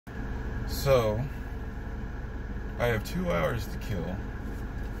So, I have 2 hours to kill,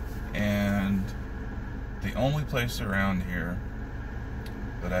 and the only place around here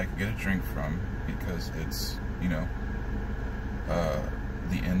that I can get a drink from, because it's, you know,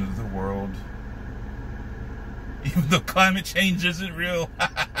 the end of the world, even though climate change isn't real.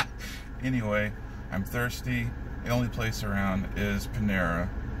 Anyway, I'm thirsty. The only place around is Panera,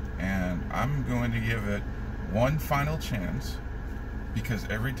 and I'm going to give it one final chance, because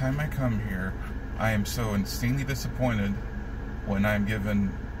every time I come here, I am so insanely disappointed when I'm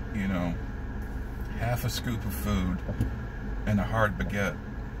given, you know, half a scoop of food and a hard baguette,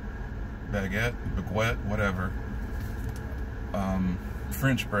 whatever,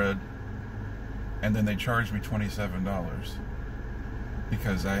 French bread, and then they charge me $27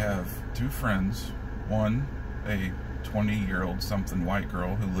 because I have two friends, one a 20-year-old something white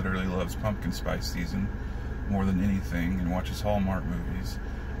girl who literally loves pumpkin spice season more than anything and watches Hallmark movies,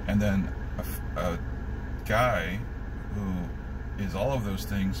 and then a guy who is all of those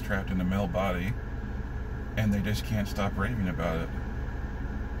things trapped in a male body, and they just can't stop raving about it.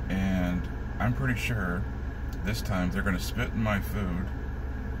 And I'm pretty sure this time they're going to spit in my food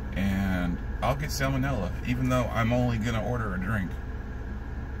and I'll get salmonella, even though I'm only going to order a drink.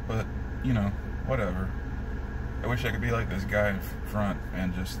 But, you know, whatever. I wish I could be like this guy in front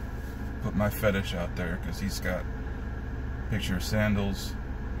and just put my fetish out there, because he's got a picture of sandals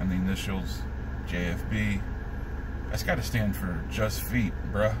and the initials JFB. That's got to stand for just feet,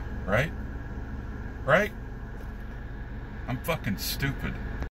 bruh. Right? Right? I'm fucking stupid.